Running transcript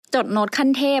จดโน้ตขั้น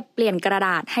เทพเปลี่ยนกระด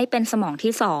าษให้เป็นสมอง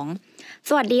ที่สองส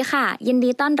วัสดีค่ะยินดี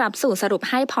ต้อนรับสู่สรุป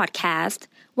ให้พอดแคสต์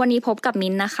วันนี้พบกับ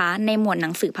มิ้นนะคะในหมวดหนั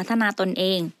งสือพัฒนาตนเอ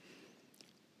ง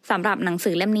สำหรับหนังสื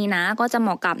อเล่มนี้นะก็จะเหม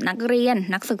าะกับนักเรียน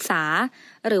นักศึกษา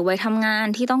หรือวัยทำงาน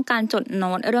ที่ต้องการจดโ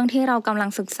น้ตเรื่องที่เรากำลัง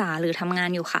ศึกษาหรือทำงา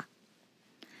นอยู่ค่ะ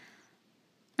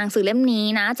หนังสือเล่มนี้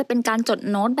นะจะเป็นการจด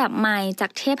โน้ตแบบใหม่จา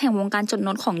กเทพแห่งวงการจดโ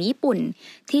น้ตของญี่ปุ่น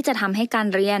ที่จะทำให้การ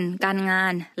เรียนการงา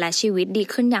นและชีวิตดี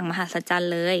ขึ้นอย่างมหัศจรร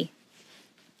ย์เลย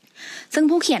ซึ่ง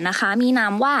ผู้เขียนนะคะมีนา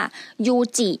มว่ายู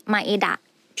จิมาเอดะ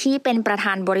ที่เป็นประธ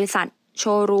านบริษัทโช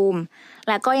ว์รูมแ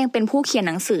ละก็ยังเป็นผู้เขียน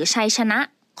หนังสือชัยชนะ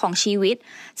ของชีวิต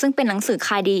ซึ่งเป็นหนังสือข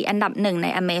ายดีอันดับ1ใน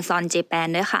Amazon Japan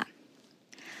ด้วยค่ะ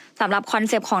สำหรับคอน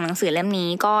เซปต์ของหนังสือเล่มนี้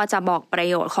ก็จะบอกประ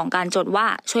โยชน์ของการจดว่า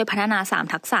ช่วยพัฒนา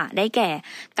3ทักษะได้แก่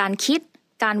การคิด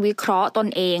การวิเคราะห์ตน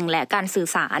เองและการสื่อ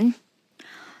สาร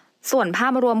ส่วนภา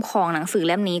พรวมของหนังสือเ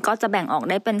ล่มนี้ก็จะแบ่งออก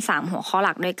ได้เป็น3หัวข้อห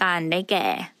ลักด้วยกันได้แก่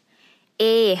A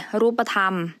รูปธรร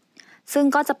มซึ่ง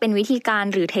ก็จะเป็นวิธีการ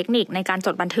หรือเทคนิคในการจ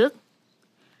ดบันทึก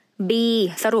B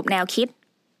สรุปแนวคิด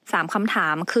3คำถา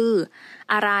มคือ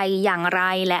อะไรอย่างไร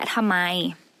และทำไม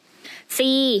C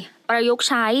ประยุกต์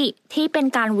ใช้ที่เป็น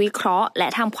การวิเคราะห์และ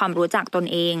ทำความรู้จักตน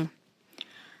เอง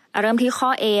เริ่มที่ข้อ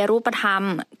A รูปธรรม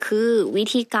คือวิ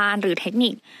ธีการหรือเทคนิ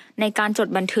คในการจด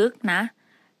บันทึกนะ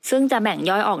ซึ่งจะแบ่ง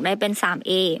ย่อยออกได้เป็น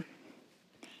 3A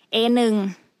A1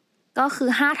 ก็คือ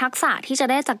5ทักษะที่จะ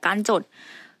ได้จากการจด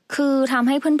คือทำใ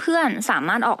ห้เพื่อนๆสาม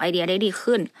ารถออกไอเดียได้ดี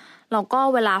ขึ้นแล้วก็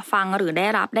เวลาฟังหรือได้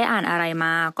อ่านอะไรม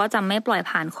าก็จะไม่ปล่อย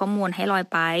ผ่านข้อมูลให้ลอย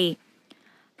ไป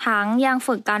ทั้งยัง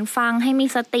ฝึกการฟังให้มี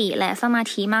สติและสมา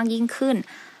ธิมากยิ่งขึ้น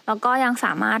แล้วก็ยังส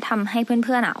ามารถทำให้เ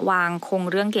พื่อนๆวางโครง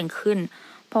เรื่องเก่งขึ้น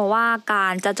เพราะว่ากา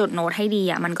รจะจดโน้ตให้ดี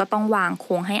มันก็ต้องวางโค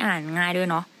รงให้อ่านง่ายด้วย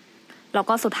เนาะแล้ว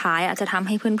ก็สุดท้ายจะทำใ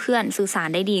ห้เพื่อนๆสื่อสาร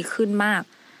ได้ดีขึ้นมาก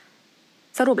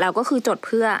สรุปแล้วก็คือจดเ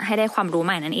พื่อให้ได้ความรู้ใ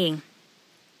หม่นั่นเอง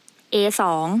A2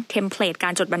 เทมเพลตกา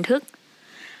รจดบันทึก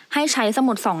ให้ใช้ส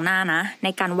มุด2หน้านะใน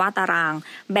การวาดตาราง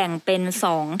แบ่งเป็น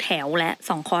2แถวและ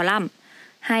2คอลัมน์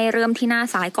ให้เริ่มที่หน้า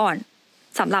ซ้ายก่อน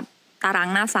สำหรับตาราง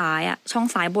หน้าซ้ายช่อง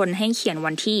ซ้ายบนให้เขียน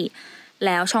วันที่แ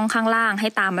ล้วช่องข้างล่างให้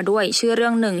ตามมาด้วยชื่อเรื่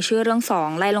อง1ชื่อเรื่อง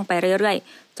2ไล่ลงไปเรื่อย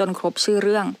ๆจนครบชื่อเ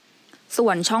รื่องส่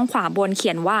วนช่องขวาบนเขี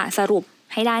ยนว่าสรุป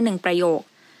ให้ได้1ประโยค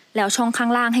แล้วช่องข้า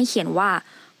งล่างให้เขียนว่า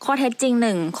ข้อเท็จจริง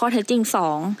1ข้อเท็จจริง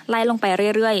2ไล่ลงไป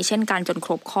เรื่อยๆเช่นกันจนค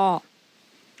รบข้อ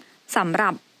สำหรั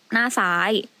บหน้าซ้า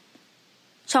ย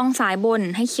ช่องซ้ายบน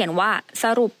ให้เขียนว่าส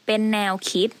รุปเป็นแนว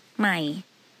คิดใหม่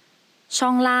ช่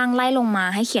องล่างไล่ลงมา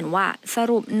ให้เขียนว่าส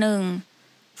รุป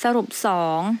1สรุป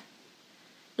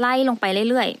2ไล่ลงไป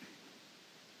เรื่อย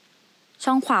ๆ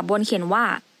ช่องขวาบนเขียนว่า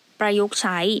ประยุกต์ใ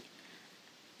ช้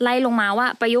ไล่ลงมาว่า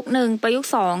ประยุกต์1ประยุกต์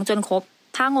2จนครบ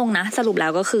ถ้างงนะสรุปแล้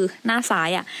วก็คือหน้าซ้าย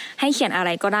ให้เขียนอะไร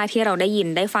ก็ได้ที่เราได้ยิน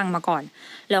ได้ฟังมาก่อน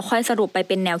แล้วค่อยสรุปไปเ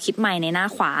ป็นแนวคิดใหม่ในหน้า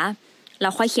ขวาแล้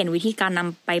วค่อยเขียนวิธีการน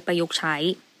ำไปประยุกต์ใช้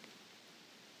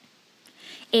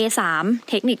A3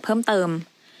 เทคนิคเพิ่มเติม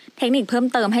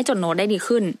ให้จดโน้ตได้ดี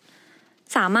ขึ้น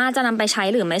สามารถจะนำไปใช้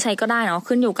หรือไม่ใช้ก็ได้เนาะ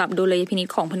ขึ้นอยู่กับดุลยพินิจ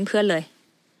ของเพื่อนๆเลย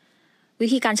วิ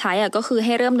ธีการใช้ก็คือใ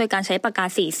ห้เริ่มโดยการใช้ปากกา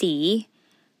สี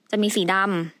จะมีสีด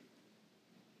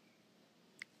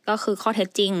ำก็คือข้อเท็จ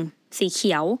จริงสีเ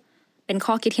ขียวเป็น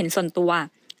ข้อคิดเห็นส่วนตัว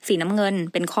สีน้ำเงิน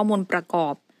เป็นข้อมูลประกอ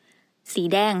บสี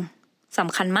แดงส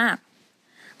ำคัญมาก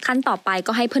ขั้นต่อไป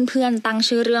ก็ให้เพื่อนๆตั้ง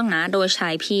ชื่อเรื่องนะโดยใช้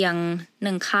เพียง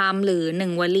1คำหรือ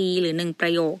1วลีหรือ1ปร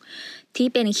ะโยคที่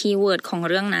เป็นคีย์เวิร์ดของ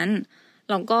เรื่องนั้น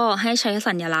แล้วก็ให้ใช้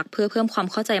สัญลักษณ์เพื่อเพิ่มความ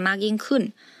เข้าใจมากยิ่งขึ้น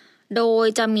โดย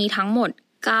จะมีทั้งหมด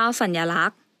9สัญลั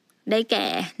กษณ์ได้แก่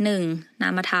1น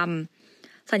ามธรรม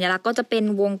สัญลักษณ์ก็จะเป็น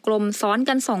วงกลมซ้อน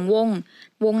กัน2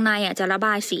วงในจะระบ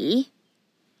ายสี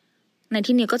ใน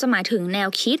ที่นี้ก็จะหมายถึงแนว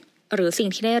คิดหรือสิ่ง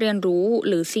ที่ได้เรียนรู้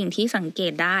หรือสิ่งที่สังเก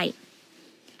ตได้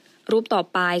รูปต่อ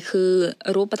ไปคือ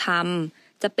รูปธรรม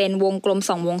จะเป็นวงกลม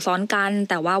2วงซ้อนกัน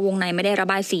แต่ว่าวงในไม่ได้ระ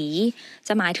บายสีจ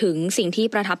ะหมายถึงสิ่งที่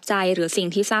ประทับใจหรือสิ่ง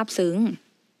ที่ซาบซึ้ง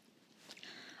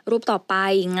รูปต่อไป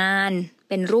งาน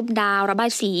เป็นรูปดาวระบา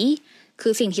ยสีคื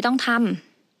อสิ่งที่ต้องท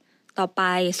ำต่อไป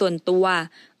ส่วนตัว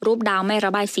รูปดาวไม่ร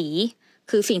ะบายสี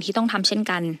คือสิ่งที่ต้องทำเช่น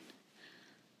กัน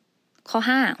ข้อ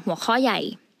5หัวข้อใหญ่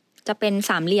จะเป็นส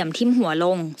ามเหลี่ยมทิ่มหัวล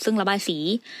งซึ่งระบายสี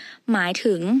หมาย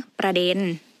ถึงประเด็น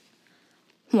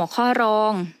หัวข้อรอ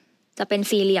งจะเป็น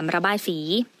สี่เหลี่ยมระบายสี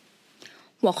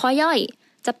หัวข้อย่อย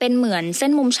จะเป็นเหมือนเส้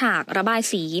นมุมฉากระบาย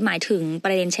สีหมายถึงป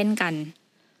ระเด็นเช่นกัน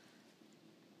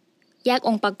แยกอ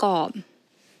งค์ประกอบ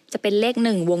จะเป็นเลข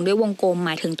1วงด้วยวงกลมหม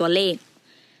ายถึงตัวเลข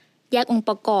แยกองค์ป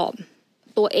ระกอบ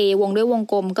ตัว A วงด้วยวง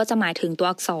กลมก็จะหมายถึงตัว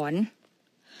อักษร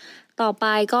ต่อไป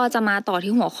ก็จะมาต่อ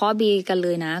ที่หัวข้อ B กันเล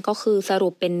ยนะก็คือสรุ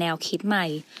ปเป็นแนวคิดใหม่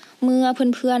เมื่อ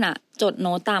เพื่อนๆจดโ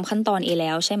น้ตตามขั้นตอน A แ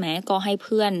ล้วใช่ไหมก็ให้เ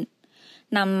พื่อน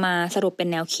นำมาสรุปเป็น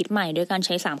แนวคิดใหม่ด้วยการใ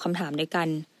ช้3คำถามด้วยกัน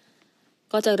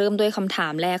ก็จะเริ่มด้วยคำถา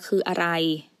มแรกคืออะไร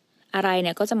เ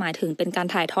นี่ยก็จะหมายถึงเป็นการ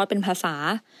ถ่ายทอดเป็นภาษา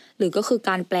หรือก็คือ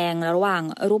การแปลงระหว่าง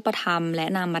รูปธรรมและ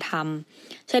นามธรรม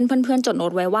เช่นเพื่อนๆจดโน้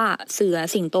ตไว้ว่าเสือ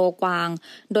สิงโตกวาง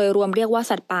โดยรวมเรียกว่า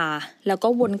สัตว์ป่าแล้วก็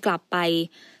วนกลับไป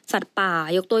สัตว์ป่า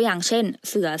ยกตัวอย่างเช่น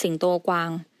เสือสิงโตกวาง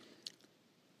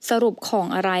สรุปของ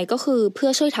อะไรก็คือเพื่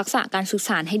อช่วยทักษะการสื่อส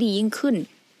ารให้ดียิ่งขึ้น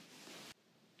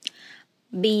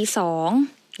B2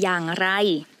 อย่างไร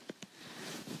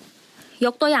ย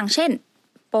กตัวอย่างเช่น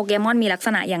โปเกมอนมีลักษ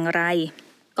ณะอย่างไร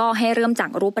ก็ให้เริ่มจา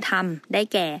กรูปธรรมได้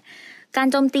แก่การ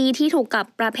โจมตีที่ถูกกับ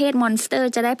ประเภทมอนสเตอ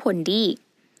ร์จะได้ผลดี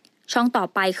ช่องต่อ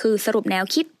ไปคือสรุปแนว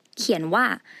คิดเขียนว่า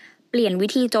เปลี่ยนวิ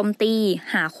ธีโจมตี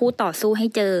หาคู่ต่อสู้ให้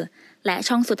เจอและ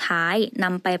ช่องสุดท้ายน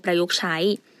ำไปประยุกต์ใช้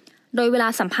โดยเวลา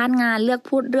สัมภาษณ์งานเลือก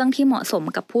พูดเรื่องที่เหมาะสม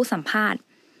กับผู้สัมภาษณ์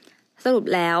สรุป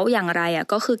แล้วอย่างไร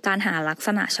ก็คือการหาลักษ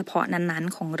ณะเฉพาะนั้น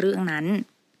ๆของเรื่องนั้น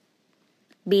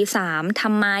B3 ท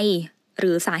ำไมห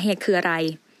รือสาเหตุคืออะไร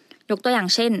ยกตัวอย่าง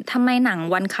เช่นทำไมหนัง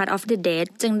One Cut of the Dead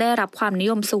จึงได้รับความนิ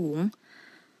ยมสูง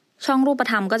ช่องรูป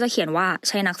ธรรมก็จะเขียนว่าใ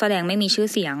ช้นักแสดงไม่มีชื่อ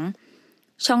เสียง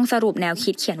ช่องสรุปแนว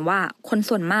คิดเขียนว่าคน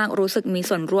ส่วนมากรู้สึกมี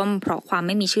ส่วนร่วมเพราะความไ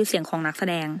ม่มีชื่อเสียงของนักแส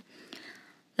ดง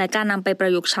และการนำไปปร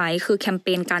ะยุกต์ใช้คือแคมเป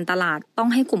ญการตลาดต้อง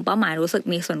ให้กลุ่มเป้าหมายรู้สึก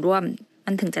มีส่วนร่วม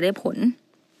มันถึงจะได้ผล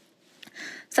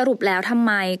สรุปแล้วทำไ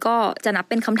มก็จะนับ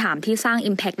เป็นคำถามที่สร้าง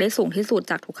impact ได้สูงที่สุด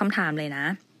จากทุกคำถามเลยนะ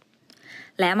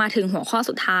และมาถึงหัวข้อ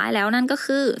สุดท้ายแล้วนั่นก็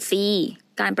คือ C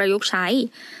การประยุกต์ใช้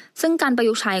ซึ่งการประ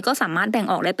ยุกต์ใช้ก็สามารถแบ่ง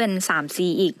ออกได้เป็น 3C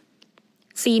อีก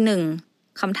C1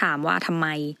 คำถามว่าทำไม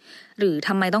หรือท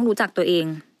ำไมต้องรู้จักตัวเอง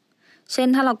เช่น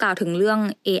ถ้าเรากล่าวถึงเรื่อง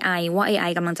AI ว่า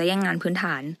AI กำลังจะแย่งงานพื้นฐ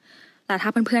านแต่ถ้า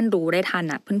เพื่อนๆรู้ได้ทัน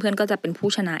เพื่อนๆก็จะเป็นผู้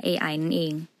ชนะ AI นั่นเอ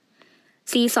ง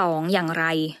C2 อย่างไร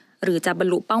หรือจะบรร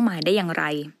ลุเป้าหมายได้อย่างไร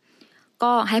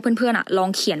ก็ให้เพื่อนๆลอง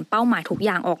เขียนเป้าหมายทุกอ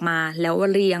ย่างออกมาแล้ว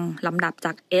เรียงลำดับจ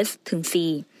าก S ถึง C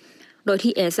โดย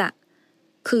ที่ S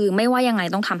คือไม่ว่ายังไง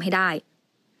ต้องทำให้ได้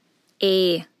A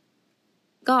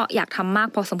ก็อยากทำมาก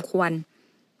พอสมควร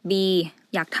B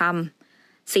อยากท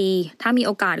ำ C ถ้ามีโ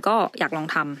อกาสก็อยากลอง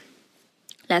ท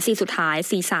ำและ C สุดท้าย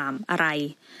C3 อะไร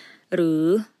หรือ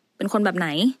เป็นคนแบบไหน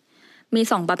มี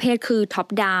2ประเภทคือ top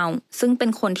down ซึ่งเป็น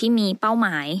คนที่มีเป้าหม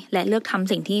ายและเลือกท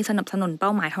ำสิ่งที่สนับสนุนเป้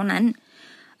าหมายเท่านั้น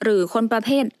หรือคนประเภ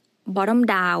ท bottom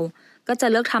down ก็จะ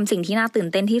เลือกทำสิ่งที่น่าตื่น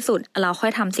เต้นที่สุดเราค่อ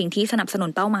ยทำสิ่งที่สนับสนุน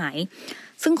เป้าหมาย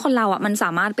ซึ่งคนเรามันส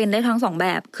ามารถเป็นได้ทั้ง2แบ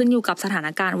บขึ้นอยู่กับสถาน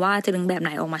การณ์ว่าจะดึงแบบไหน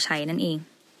ออกมาใช้นั่นเอง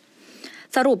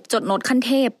สรุปจดโน้ตขั้นเ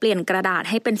ทพเปลี่ยนกระดาษ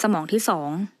ให้เป็นสมองที่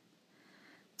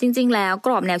2จริงๆแล้วก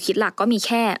รอบแนวคิดหลักก็มีแ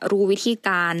ค่รู้วิธีก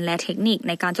ารและเทคนิคใ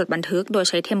นการจดบันทึกโดย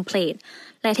ใช้เทมเพลต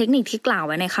และเทคนิคที่กล่าวไ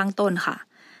ว้ในข้างต้นค่ะ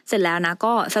เสร็จแล้ว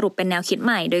ก็สรุปเป็นแนวคิดใ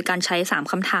หม่โดยการใช้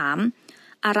3คำถาม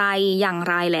อะไรอย่าง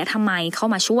ไรและทำไมเข้า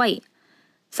มาช่วย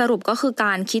สรุปก็คือก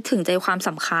ารคิดถึงใจความส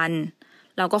ำคัญ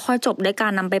แล้วก็ค่อยจบด้วยกา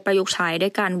รนำไปประยุกต์ใช้ด้ว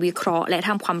ยการวิเคราะห์และท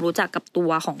ำความรู้จักกับตั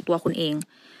วของตัวคุณเอง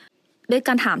ด้วยก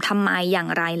ารถามทำไมอย่าง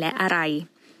ไรและอะไร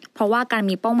เพราะว่าการ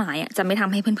มีเป้าหมายจะไม่ท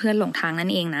ำให้เพื่อนๆหลงทางนั่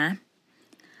นเองนะ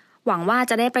หวังว่า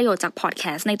จะได้ประโยชน์จากพอดแค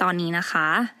สต์ในตอนนี้นะคะ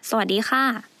สวัสดีค่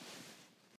ะ